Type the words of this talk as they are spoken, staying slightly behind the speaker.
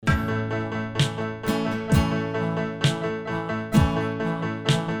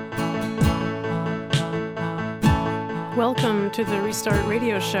Welcome to the Restart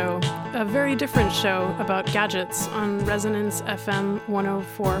Radio Show, a very different show about gadgets on Resonance FM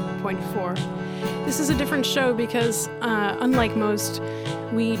 104.4. This is a different show because, unlike most,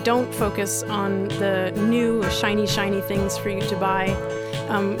 we don't focus on the new, shiny things for you to buy.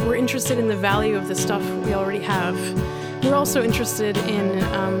 We're interested in the value of the stuff we already have. We're also interested in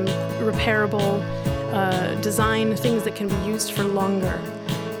repairable design, things that can be used for longer.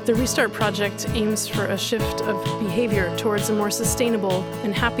 The Restart Project aims for a shift of behavior towards a more sustainable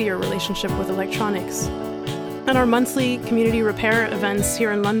and happier relationship with electronics. And our monthly community repair events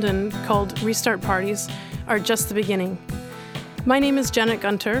here in London, called Restart Parties, are just the beginning. My name is Janet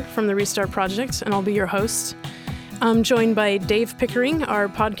Gunter from the Restart Project, and I'll be your host. I'm joined by Dave Pickering, our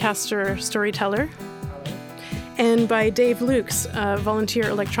podcaster storyteller, and by Dave Lukes, a volunteer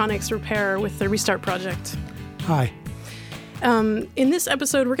electronics repairer with the Restart Project. Hi. In this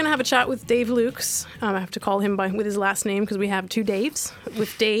episode, we're going to have a chat with Dave Lukes. I have to call him with his last name because we have two Daves.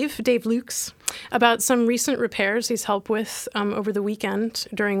 With Dave Lukes, about some recent repairs he's helped with over the weekend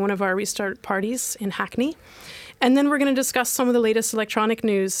during one of our Restart parties in Hackney. And then we're going to discuss some of the latest electronic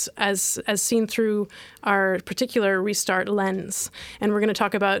news as seen through our particular Restart lens. And we're going to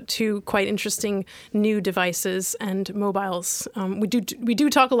talk about two quite interesting new devices and mobiles. We do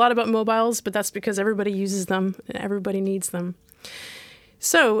talk a lot about mobiles, but that's because everybody uses them. Everybody needs them.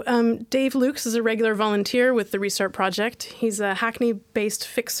 So Dave Lukes is a regular volunteer with the Restart Project. He's a Hackney-based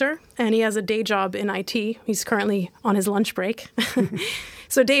fixer, and he has a day job in IT. He's currently on his lunch break.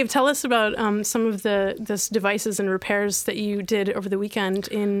 So, Dave, tell us about some of the devices and repairs that you did over the weekend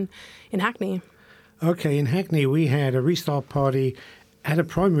in Hackney. Okay, in Hackney, we had a restart party at a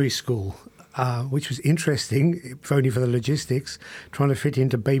primary school, which was interesting, if only for the logistics. Trying to fit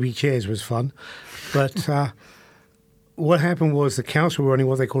into baby chairs was fun. But what happened was the council were running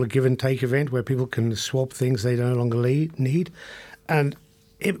what they call a give and take event, where people can swap things they no longer need. And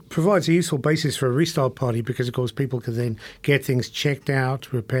it provides a useful basis for a restart party because, of course, people can then get things checked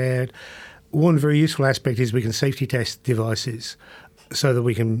out, repaired. One very useful aspect is we can safety test devices so that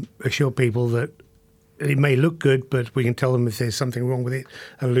we can assure people that it may look good, but we can tell them if there's something wrong with it,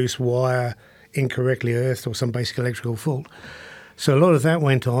 a loose wire, incorrectly earthed, or some basic electrical fault. So a lot of that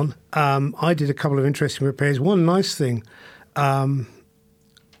went on. I did a couple of interesting repairs. One nice thing, a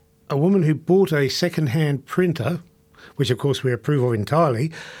woman who bought a second-hand printer, which of course we approve of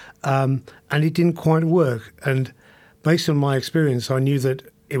entirely, and it didn't quite work. And based on my experience, I knew that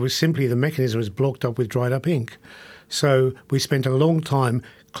it was simply the mechanism was blocked up with dried up ink. So we spent a long time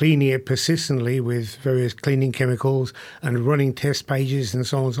cleaning it persistently with various cleaning chemicals and running test pages and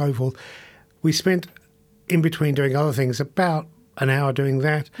so on and so forth. We spent, in between doing other things, about an hour doing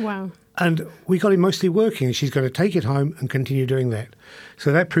that. Wow. And we got it mostly working. She's going to take it home and continue doing that.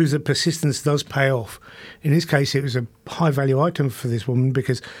 So that proves that persistence does pay off. In this case, it was a high-value item for this woman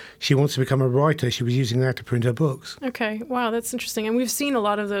because she wants to become a writer. She was using that to print her books. Okay. Wow, that's interesting. And we've seen a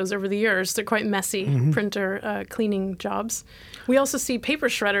lot of those over the years. They're quite messy printer cleaning jobs. We also see paper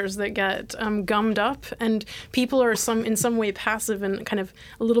shredders that get gummed up, and people are in some way passive and kind of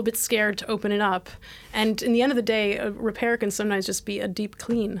a little bit scared to open it up. And in the end of the day, a repair can sometimes just be a deep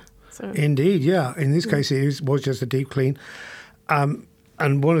clean. So. Indeed, yeah. In this case, it was just a deep clean.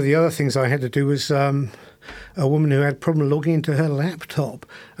 And one of the other things I had to do was a woman who had a problem logging into her laptop.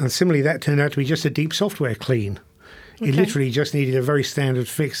 And similarly, that turned out to be just a deep software clean. Okay. It literally just needed a very standard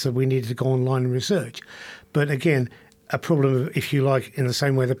fix that we needed to go online and research. But again, a problem, if you like, in the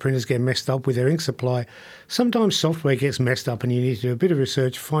same way the printers get messed up with their ink supply, sometimes software gets messed up and you need to do a bit of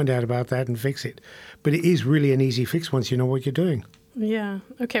research, find out about that and fix it. But it is really an easy fix once you know what you're doing. Yeah.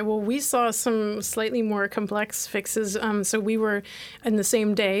 Okay. Well, we saw some slightly more complex fixes. So we were in the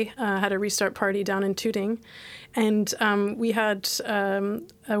same day, had a restart party down in Tooting. And we had a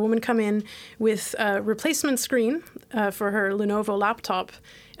woman come in with a replacement screen for her Lenovo laptop.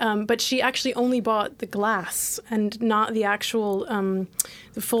 But she actually only bought the glass and not the actual,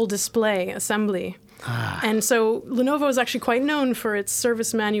 the full display assembly. And so Lenovo is actually quite known for its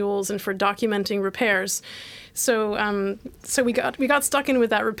service manuals and for documenting repairs. So we got stuck in with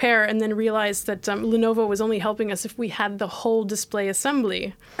that repair and then realized that Lenovo was only helping us if we had the whole display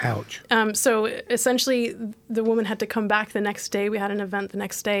assembly. Ouch. So essentially, the woman had to come back the next day. We had an event the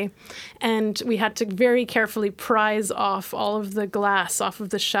next day, and we had to very carefully prise off all of the glass off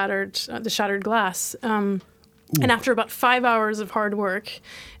of the shattered glass. And after about 5 hours of hard work,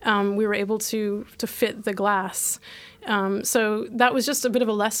 we were able to fit the glass. So that was just a bit of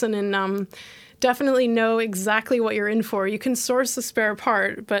a lesson in definitely know exactly what you're in for. You can source a spare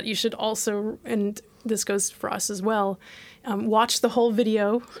part, but you should also, and this goes for us as well, watch the whole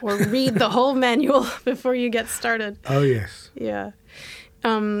video or read the whole manual before you get started. Oh, yes. Yeah.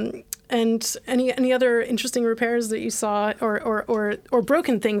 And any other interesting repairs that you saw, or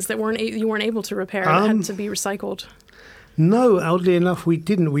broken things that you weren't able to repair that had to be recycled? No, oddly enough, we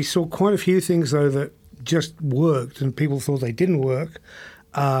didn't. We saw quite a few things, though, that just worked and people thought they didn't work.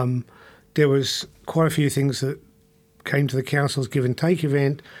 There was quite a few things that came to the council's give and take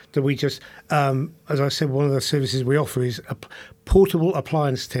event that we just, as I said, one of the services we offer is a portable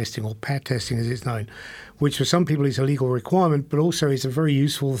appliance testing, or PAT testing as it's known, which for some people is a legal requirement, but also is a very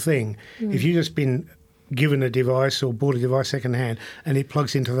useful thing. If you've just been given a device or bought a device secondhand and it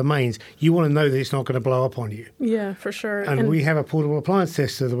plugs into the mains, you want to know that it's not going to blow up on you. Yeah, for sure. And we have a portable appliance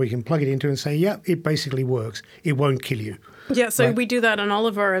tester that we can plug it into and say, yeah, it basically works. It won't kill you. Yeah, so we do that on all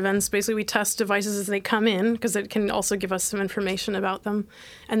of our events. Basically, we test devices as they come in because it can also give us some information about them.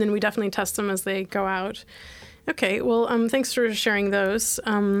 And then we definitely test them as they go out. Okay, well, thanks for sharing those.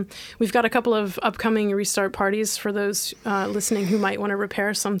 We've got a couple of upcoming restart parties for those listening who might want to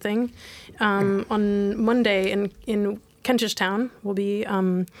repair something. On Monday in Kentish Town, we'll be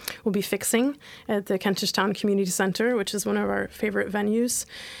fixing at the Kentish Town Community Centre, which is one of our favorite venues.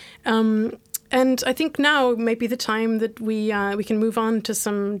 And I think now might be the time that we can move on to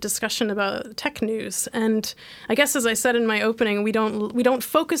some discussion about tech news. And I guess, as I said in my opening, we don't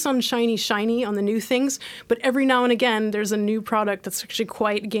focus on shiny on the new things, but every now and again there's a new product that's actually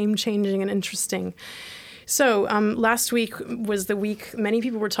quite game-changing and interesting. So last week was the week many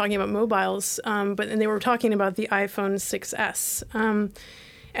people were talking about mobiles, and they were talking about the iPhone 6S.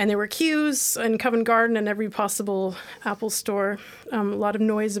 And there were queues in Covent Garden and every possible Apple store. A lot of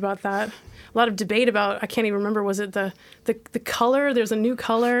noise about that. A lot of debate about, I can't even remember, was it the color? There's a new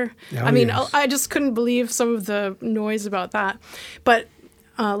color. Oh, I mean, yes. I just couldn't believe some of the noise about that. But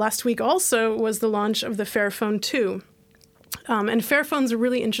last week also was the launch of the Fairphone 2. And Fairphone's a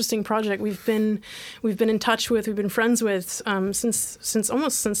really interesting project. We've been in touch with, we've been friends with since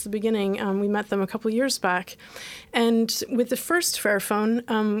almost the beginning. We met them a couple of years back, and with the first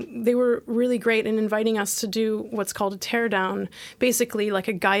Fairphone, they were really great in inviting us to do what's called a teardown, basically like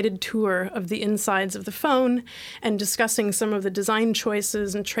a guided tour of the insides of the phone, and discussing some of the design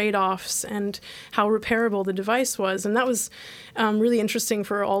choices and trade-offs and how repairable the device was. And that was really interesting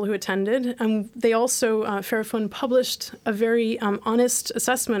for all who attended. They also, Fairphone published a very honest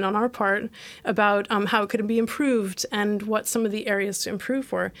assessment on our part about how it could be improved and what some of the areas to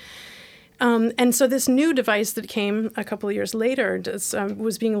improve were. And so this new device that came a couple of years later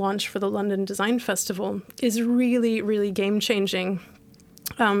was being launched for the London Design Festival is really, really game-changing.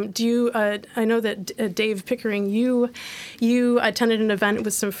 I know that Dave Pickering, you attended an event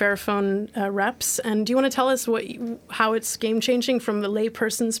with some Fairphone reps, and do you want to tell us how it's game changing from the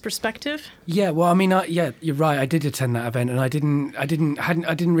layperson's perspective? Yeah, well, I mean, you're right. I did attend that event, and I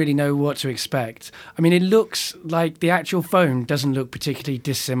didn't really know what to expect. I mean, it looks like the actual phone doesn't look particularly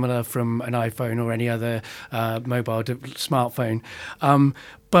dissimilar from an iPhone or any other mobile smartphone.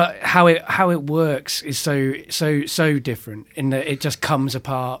 But how it works is so different in that it just comes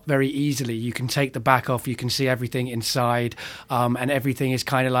apart very easily. You can take the back off, you can see everything inside, and everything is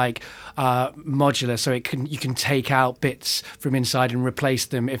kind of like modular. So you can take out bits from inside and replace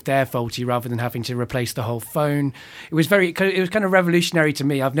them if they're faulty, rather than having to replace the whole phone. It was kind of revolutionary to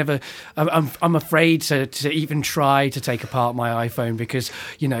me. I'm afraid to even try to take apart my iPhone because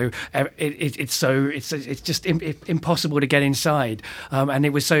it's just impossible to get inside, and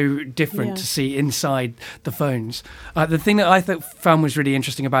it was so different to see inside the phones. The thing that I found was really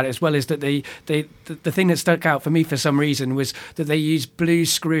interesting about it as well is that the thing that stuck out for me for some reason was that they used blue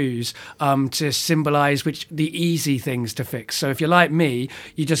screws to symbolize the easy things to fix. So if you're like me,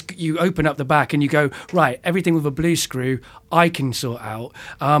 you open up the back and you go, right, everything with a blue screw I can sort out.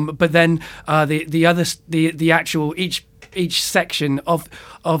 But then the actual each section of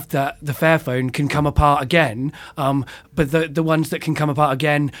the Fairphone can come apart again, but the ones that can come apart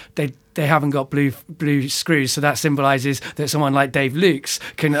again, they haven't got blue screws, so that symbolises that someone like Dave Lukes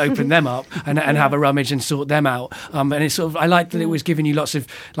can open them up and have a rummage and sort them out. And it's sort of, I liked that it was giving you lots of,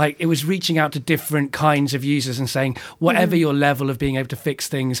 like, it was reaching out to different kinds of users and saying, whatever your level of being able to fix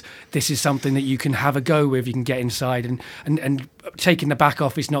things, this is something that you can have a go with. You can get inside and taking the back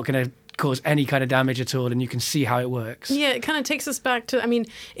off is not going to cause any kind of damage at all, and you can see how it works. Yeah, it kind of takes us back to, I mean,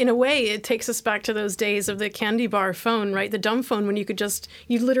 in a way, it takes us back to those days of the candy bar phone, right? The dumb phone, when you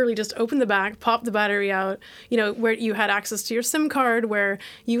literally just open the back, pop the battery out, where you had access to your SIM card, where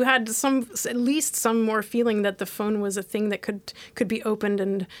you had at least some more feeling that the phone was a thing that could be opened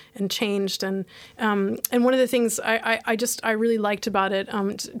and changed. And one of the things I really liked about it,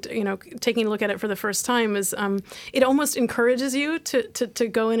 taking a look at it for the first time, is it almost encourages you to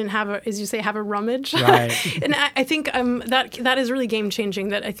go in and have a rummage. Right. And I think that is really game changing.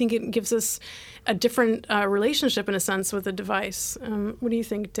 That I think it gives us a different relationship in a sense with the device. What do you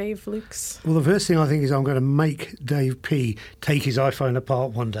think, Dave Lukes? Well, the first thing I think is I'm going to make Dave P. take his iPhone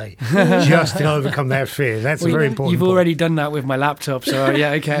apart one day, just to overcome that fear. That's a very important You've point. already done that with my laptop, so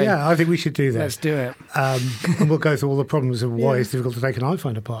yeah, okay. Yeah, I think we should do that. Let's do it. And we'll go through all the problems of why it's difficult to take an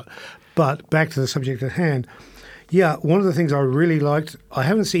iPhone apart. But back to the subject at hand. Yeah, one of the things I really liked, I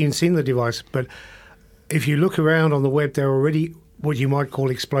haven't seen the device, but if you look around on the web, there are already what you might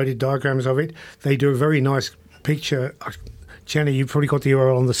call exploded diagrams of it. They do a very nice picture. Jenny, you've probably got the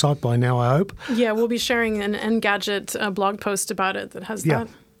URL on the site by now, I hope. Yeah, we'll be sharing an Engadget blog post about it that has that.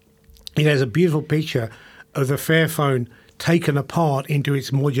 It has a beautiful picture of the Fairphone taken apart into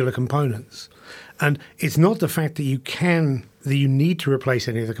its modular components. And it's not the fact that you need to replace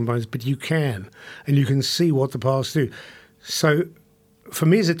any of the components, but you can, and you can see what the parts do. So for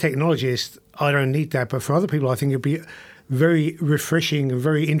me as a technologist, I don't need that, but for other people, I think it'd be very refreshing and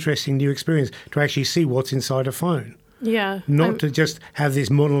very interesting new experience to actually see what's inside a phone. Yeah. Not to just have this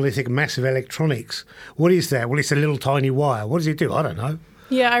monolithic massive electronics. What is that? Well, it's a little tiny wire. What does it do? I don't know.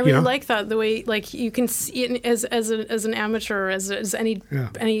 Yeah, I really like that, the way you can see it as an amateur, as any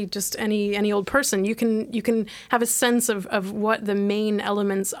old person, you can have a sense of what the main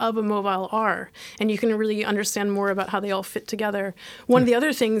elements of a mobile are, and you can really understand more about how they all fit together. One of the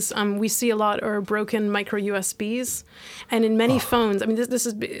other things we see a lot are broken micro USBs, and in many phones, I mean this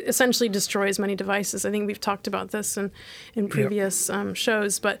is essentially destroys many devices. I think we've talked about this in previous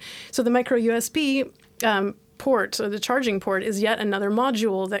shows, but so the micro USB port, or the charging port, is yet another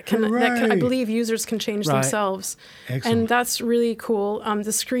module that can I believe users can change themselves. Excellent. And that's really cool.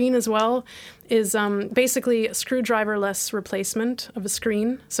 The screen as well is basically a screwdriver-less replacement of a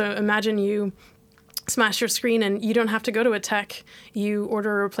screen. So imagine you smash your screen and you don't have to go to a tech. You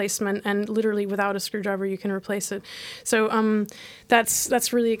order a replacement, and literally without a screwdriver you can replace it. So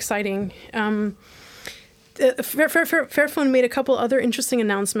that's really exciting. Fairphone made a couple other interesting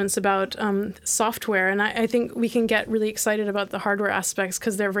announcements about software, and I think we can get really excited about the hardware aspects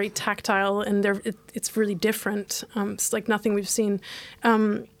because they're very tactile and it's really different. It's like nothing we've seen.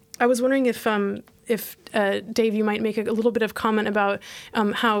 I was wondering if Dave, you might make a little bit of comment about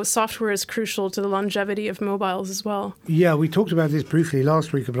how software is crucial to the longevity of mobiles as well. Yeah, we talked about this briefly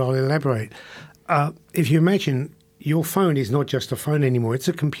last week, but I'll elaborate. If you imagine your phone is not just a phone anymore, it's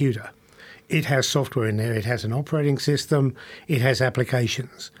a computer. It has software in there. It has an operating system. It has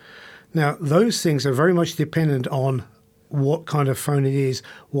applications. Now, those things are very much dependent on what kind of phone it is,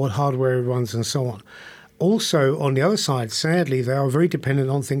 what hardware it runs, and so on. Also, on the other side, sadly, they are very dependent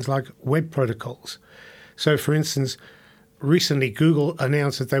on things like web protocols. So, for instance, recently Google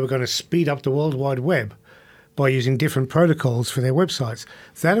announced that they were going to speed up the World Wide Web by using different protocols for their websites.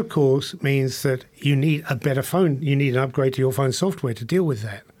 That, of course, means that you need a better phone. You need an upgrade to your phone software to deal with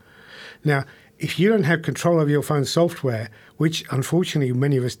that. Now, if you don't have control over your phone software, which unfortunately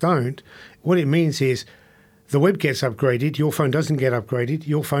many of us don't, what it means is the web gets upgraded, your phone doesn't get upgraded,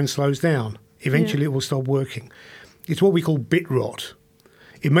 your phone slows down. Eventually it will stop working. It's what we call bit rot.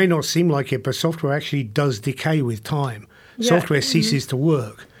 It may not seem like it, but software actually does decay with time. Yeah. Software ceases to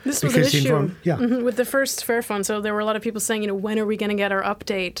work. This was an issue with the first Fairphone. So there were a lot of people saying, when are we going to get our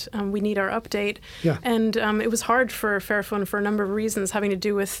update? We need our update. Yeah. And it was hard for Fairphone for a number of reasons having to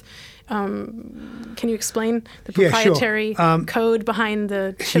do with, can you explain the proprietary code behind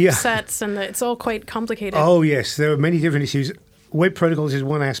the chipsets? And it's all quite complicated. Oh, yes. There are many different issues. Web protocols is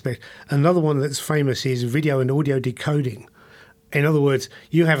one aspect. Another one that's famous is video and audio decoding. In other words,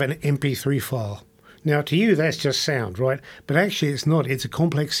 you have an MP3 file. Now, to you, that's just sound, right? But actually, it's not. It's a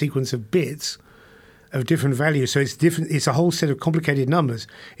complex sequence of bits of different values. So it's different. It's a whole set of complicated numbers.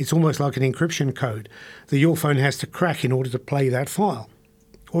 It's almost like an encryption code that your phone has to crack in order to play that file,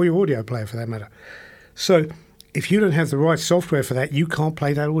 or your audio player for that matter. So if you don't have the right software for that, you can't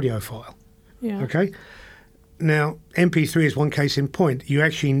play that audio file. Yeah. Okay? Now, MP3 is one case in point. You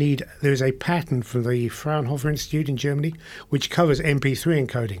actually there's a patent from the Fraunhofer Institute in Germany which covers MP3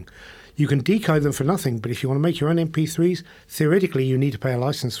 encoding. You can decode them for nothing, but if you want to make your own MP3s, theoretically you need to pay a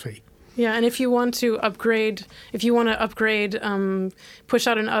license fee. Yeah, and if you want to upgrade, push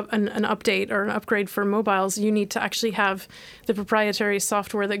out an update or an upgrade for mobiles, you need to actually have the proprietary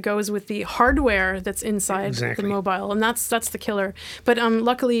software that goes with the hardware that's inside the mobile, and that's the killer. But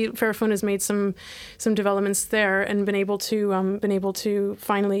luckily, Fairphone has made some developments there and been able to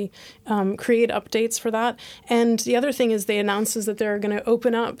finally create updates for that. And the other thing is they announced is that they're going to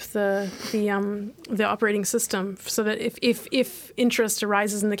open up the operating system so that if interest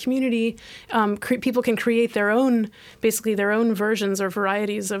arises in the community, people can create their own versions or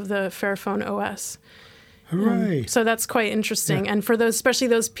varieties of the Fairphone OS. Hooray! So that's quite interesting, and for especially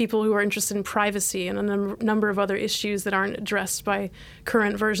those people who are interested in privacy and a number of other issues that aren't addressed by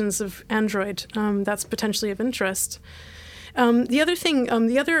current versions of Android, that's potentially of interest.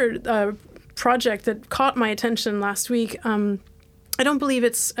 The other project that caught my attention last week. I don't believe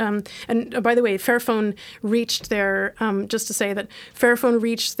it's, and by the way, Fairphone reached their, just to say that Fairphone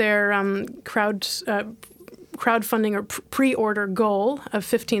reached their crowdfunding or pre-order goal of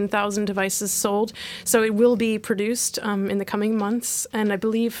 15,000 devices sold. So it will be produced in the coming months. And I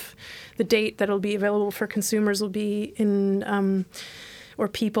believe the date that it'll be available for consumers will be in, or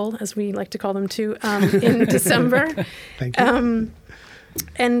people, as we like to call them too, in December. Thank you.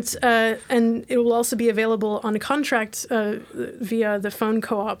 And it will also be available on a contract via the Phone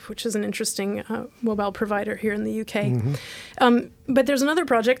Co-op, which is an interesting mobile provider here in the UK. Mm-hmm. But there's another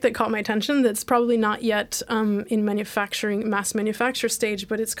project that caught my attention that's probably not yet in mass manufacture stage,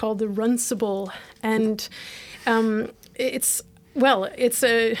 but it's called the Runcible, and it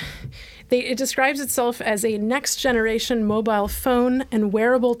describes itself as a next-generation mobile phone and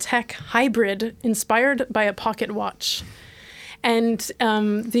wearable tech hybrid inspired by a pocket watch. And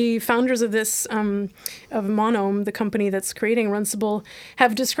the founders of this, of Monome, the company that's creating Runcible,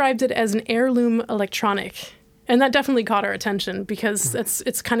 have described it as an heirloom electronic. And that definitely caught our attention because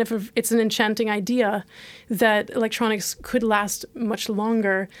it's an enchanting idea that electronics could last much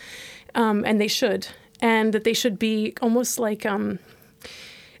longer, and they should. And that they should be almost like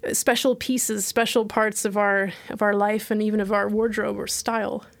special pieces, special parts of our life and even of our wardrobe or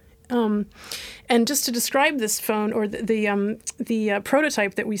style. And just to describe this phone or the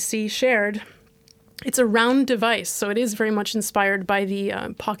prototype that we see shared, it's a round device, so it is very much inspired by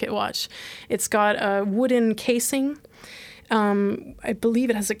the pocket watch. It's got a wooden casing. I believe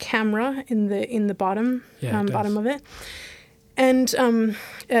it has a camera in the bottom bottom of it. And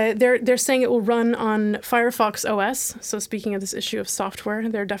they're saying it will run on Firefox OS. So speaking of this issue of software,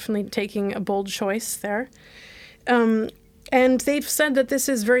 they're definitely taking a bold choice there. And they've said that this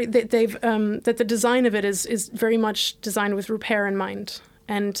is that the design of it is very much designed with repair in mind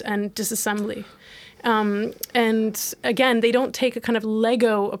and disassembly. And again, they don't take a kind of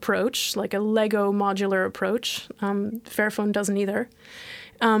Lego approach, like a Lego modular approach. Fairphone doesn't either.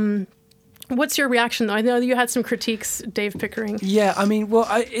 What's your reaction, though? I know you had some critiques, Dave Pickering. Yeah,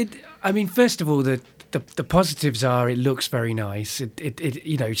 first of all, the positives are it looks very nice.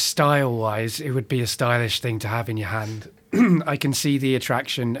 It style-wise, it would be a stylish thing to have in your hand. I can see the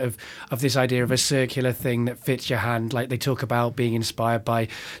attraction of this idea of a circular thing that fits your hand, like they talk about being inspired by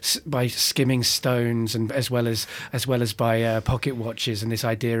skimming stones, and as well as by pocket watches, and this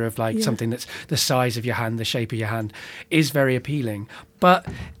idea of something that's the size of your hand, the shape of your hand, is very appealing. But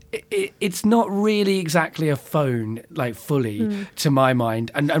it's not really exactly a phone, fully, to my mind.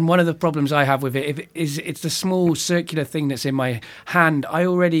 And one of the problems I have with it is it's the small circular thing that's in my hand. I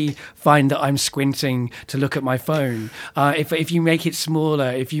already find that I'm squinting to look at my phone. If you make it smaller,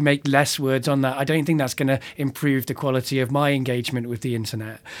 if you make less words on that, I don't think that's going to improve the quality of my engagement with the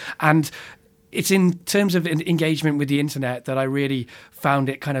internet. And it's in terms of engagement with the internet that I really found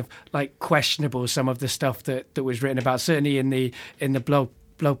it kind of questionable, some of the stuff that was written about, certainly in the blog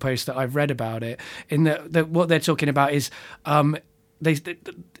post that I've read about it. In what they're talking about is they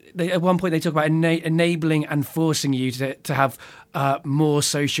at one point they talk about enabling and forcing you to have more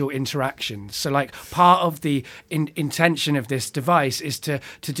social interactions. So part of the intention of this device is to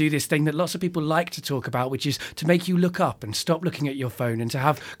do this thing that lots of people like to talk about, which is to make you look up and stop looking at your phone and to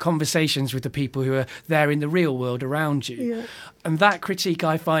have conversations with the people who are there in the real world around you. Yeah. And that critique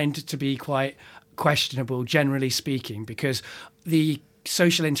I find to be quite questionable, generally speaking, because the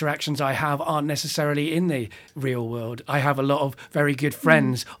social interactions I have aren't necessarily in the real world. I have a lot of very good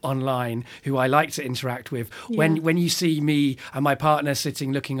friends online who I like to interact with. Yeah. When you see me and my partner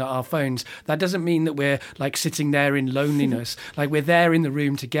sitting looking at our phones, that doesn't mean that we're sitting there in loneliness. We're there in the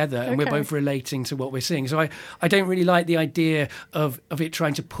room together and we're both relating to what we're seeing. So I don't really like the idea of it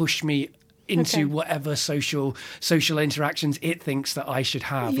trying to push me into whatever social interactions it thinks that I should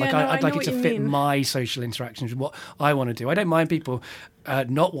have. I'd like it to fit my social interactions with what I want to do. I don't mind people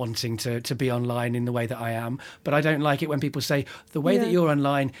not wanting to be online in the way that I am, but I don't like it when people say the way that you're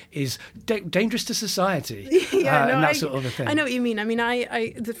online is dangerous to society, and that sort of a thing. I know what you mean. I mean,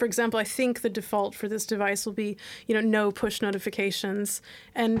 for example, I think the default for this device will be, no push notifications,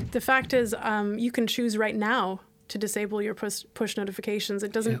 and the fact is, you can choose right now to disable your push notifications.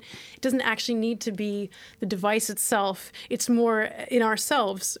 It doesn't actually need to be the device itself. It's more in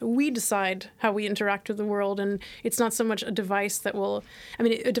ourselves. We decide how we interact with the world, and it's not so much a device that will. I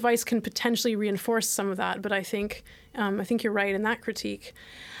mean, a device can potentially reinforce some of that, but I think you're right in that critique.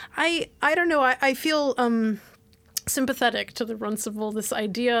 I don't know. I feel sympathetic to the Runcible, this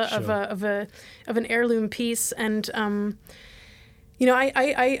idea of an heirloom piece, and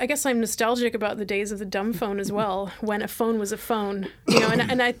I guess I'm nostalgic about the days of the dumb phone as well, when a phone was a phone.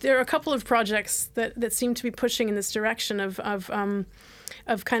 There are a couple of projects that seem to be pushing in this direction of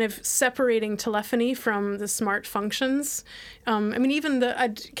kind of separating telephony from the smart functions. Even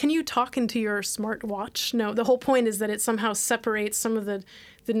can you talk into your smartwatch? No, the whole point is that it somehow separates some of the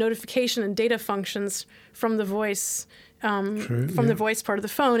notification and data functions from the voice. The voice part of the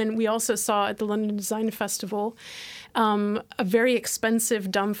phone. And we also saw at the London Design Festival a very expensive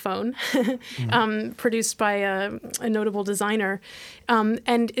dumb phone produced by a notable designer.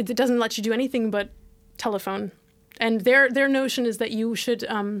 And it doesn't let you do anything but telephone. And their notion is that you should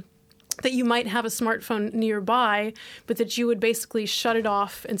that you might have a smartphone nearby, but that you would basically shut it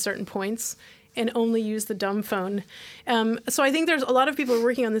off in certain points and only use the dumb phone. So I think there's a lot of people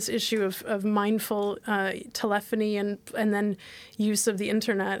working on this issue of mindful telephony and then use of the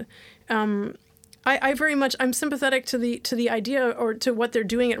internet. I'm sympathetic to the idea or to what they're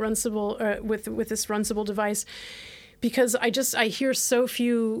doing at Runcible with this Runcible device, because I hear so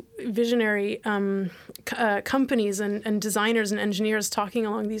few visionary companies and designers and engineers talking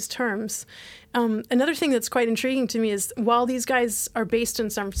along these terms. Another thing that's quite intriguing to me is, while these guys are based in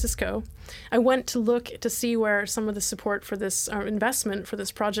San Francisco, I went to look to see where some of the support for this investment for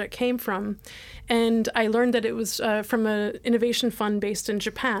this project came from, and I learned that it was from an innovation fund based in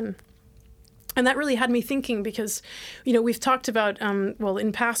Japan. And that really had me thinking, because, we've talked about,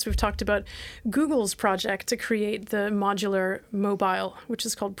 in past we've talked about Google's project to create the modular mobile, which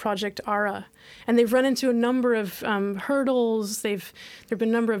is called Project Ara. And they've run into a number of hurdles. There have been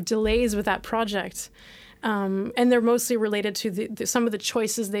a number of delays with that project. And they're mostly related to some of the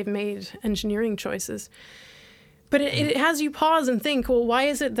choices they've made, engineering choices. But it has you pause and think, well, why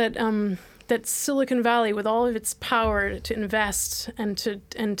is it that that Silicon Valley, with all of its power to invest and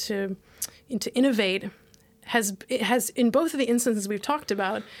to innovate, has in both of the instances we've talked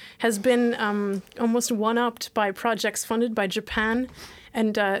about, has been almost one-upped by projects funded by Japan,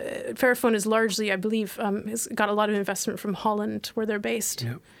 and Fairphone is largely, I believe, has got a lot of investment from Holland, where they're based.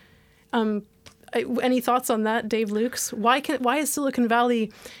 Yep. Any thoughts on that, Dave Lukes? Why is Silicon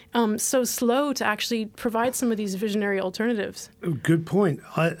Valley so slow to actually provide some of these visionary alternatives? Good point.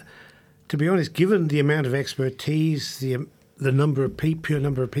 To be honest, given the amount of expertise, the number of pure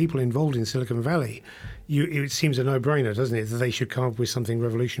number of people involved in Silicon Valley, it seems a no-brainer, doesn't it, that they should come up with something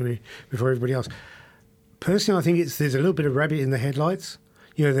revolutionary before everybody else. Personally, I think there's a little bit of rabbit in the headlights.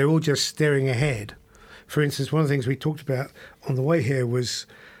 They're all just staring ahead. For instance, one of the things we talked about on the way here was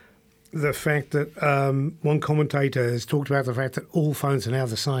the fact that one commentator has talked about the fact that all phones are now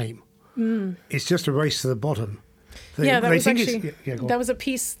the same. It's just a race to the bottom. That was a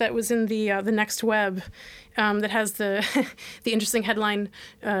piece that was in the Next Web that has the the interesting headline.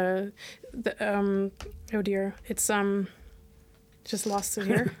 Oh dear, it's just lost it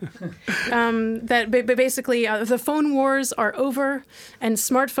here. That basically the phone wars are over, and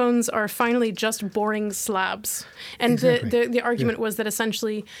smartphones are finally just boring slabs. And exactly. the argument was that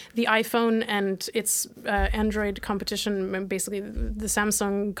essentially the iPhone and its Android competition, basically the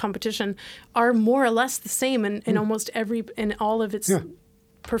Samsung competition, are more or less the same in almost in all of its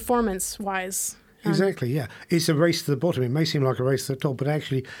performance wise. Exactly, yeah. It's a race to the bottom. It may seem like a race to the top, but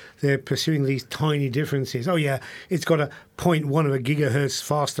actually they're pursuing these tiny differences. Oh, yeah, it's got a 0.1 of a gigahertz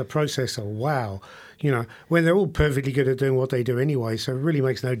faster processor. Wow. When they're all perfectly good at doing what they do anyway, so it really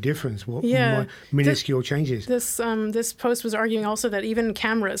makes no difference what minuscule changes. This post was arguing also that even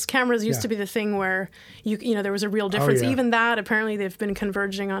cameras used to be the thing where there was a real difference. Even that, apparently they've been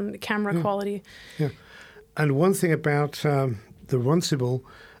converging on camera quality. Yeah. And one thing about the Runcible,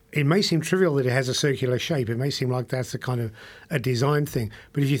 it may seem trivial that it has a circular shape. It may seem like that's a kind of a design thing.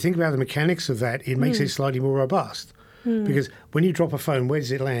 But if you think about the mechanics of that, it makes it slightly more robust. Because when you drop a phone, where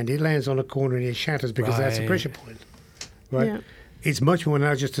does it land? It lands on a corner and it shatters because that's a pressure point. Right? Yeah. It's much more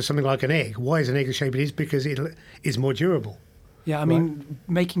analogous to something like an egg. Why is an egg the shape it is? Because it is more durable. Yeah, I mean,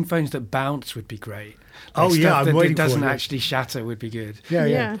 making phones that bounce would be great. Oh, Like yeah, stuff I'm that waiting for doesn't it. actually shatter would be good.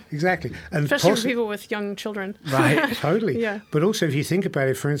 Yeah, exactly. And Especially for people with young children. Right. Totally. Yeah. But also, if you think about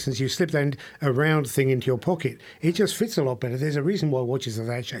it, for instance, you slip a round thing into your pocket, it just fits a lot better. There's a reason why watches are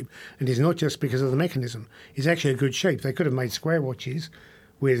that shape, and it's not just because of the mechanism. It's actually a good shape. They could have made square watches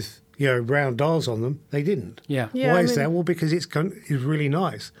with round dials on them. They didn't. Yeah. Yeah, Why I is mean- that? Well, because it's really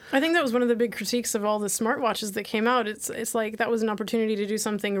nice. I think that was one of the big critiques of all the smartwatches that came out. It's like that was an opportunity to do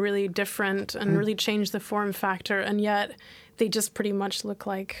something really different and really change the form factor, and yet they just pretty much look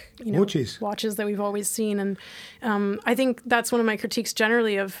like watches that we've always seen. And I think that's one of my critiques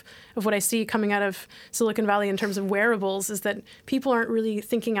generally of what I see coming out of Silicon Valley in terms of wearables, is that people aren't really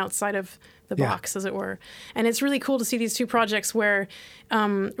thinking outside of the box, as it were. And it's really cool to see these two projects where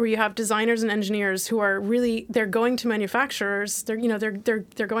you have designers and engineers who are really, they're going to manufacturers. They're going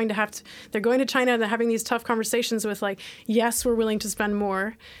to China and they're having these tough conversations with like, yes, we're willing to spend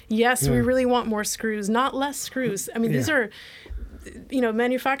more. Yes, we really want more screws, not less screws. I mean, these are,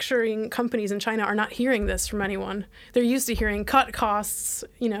 manufacturing companies in China are not hearing this from anyone. They're used to hearing cut costs.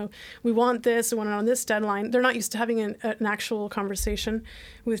 We want this, we want it on this deadline. They're not used to having an actual conversation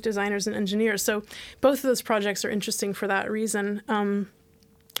with designers and engineers. So both of those projects are interesting for that reason.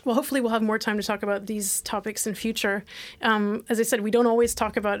 Well, hopefully we'll have more time to talk about these topics in future. As I said, we don't always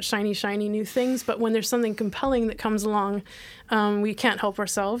talk about shiny new things, but when there's something compelling that comes along, we can't help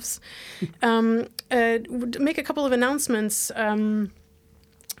ourselves. Make a couple of announcements.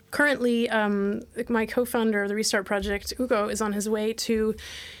 Currently, my co-founder of the Restart Project, Ugo, is on his way to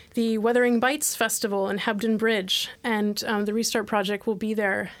the Wuthering Bites Festival in Hebden Bridge, and the Restart Project will be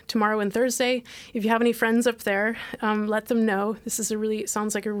there tomorrow and Thursday. If you have any friends up there, let them know. This is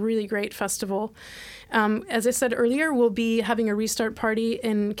sounds like a really great festival. As I said earlier, we'll be having a restart party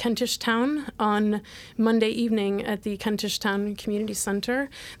in Kentish Town on Monday evening at the Kentish Town Community Centre.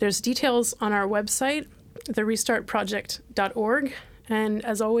 There's details on our website, therestartproject.org. And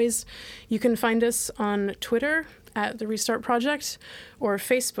as always, you can find us on Twitter at The Restart Project or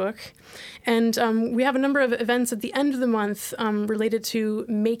Facebook. And we have a number of events at the end of the month related to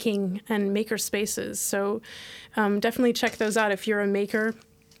making and maker spaces. So definitely check those out if you're a maker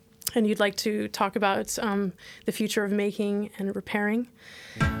and you'd like to talk about the future of making and repairing.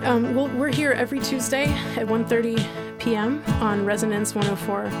 We're here every Tuesday at 1:30 p.m. on Resonance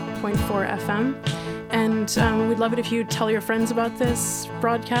 104.4 FM. And we'd love it if you tell your friends about this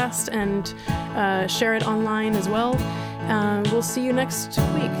broadcast and share it online as well. We'll see you next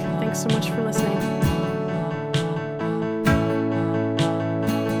week. Thanks so much for listening.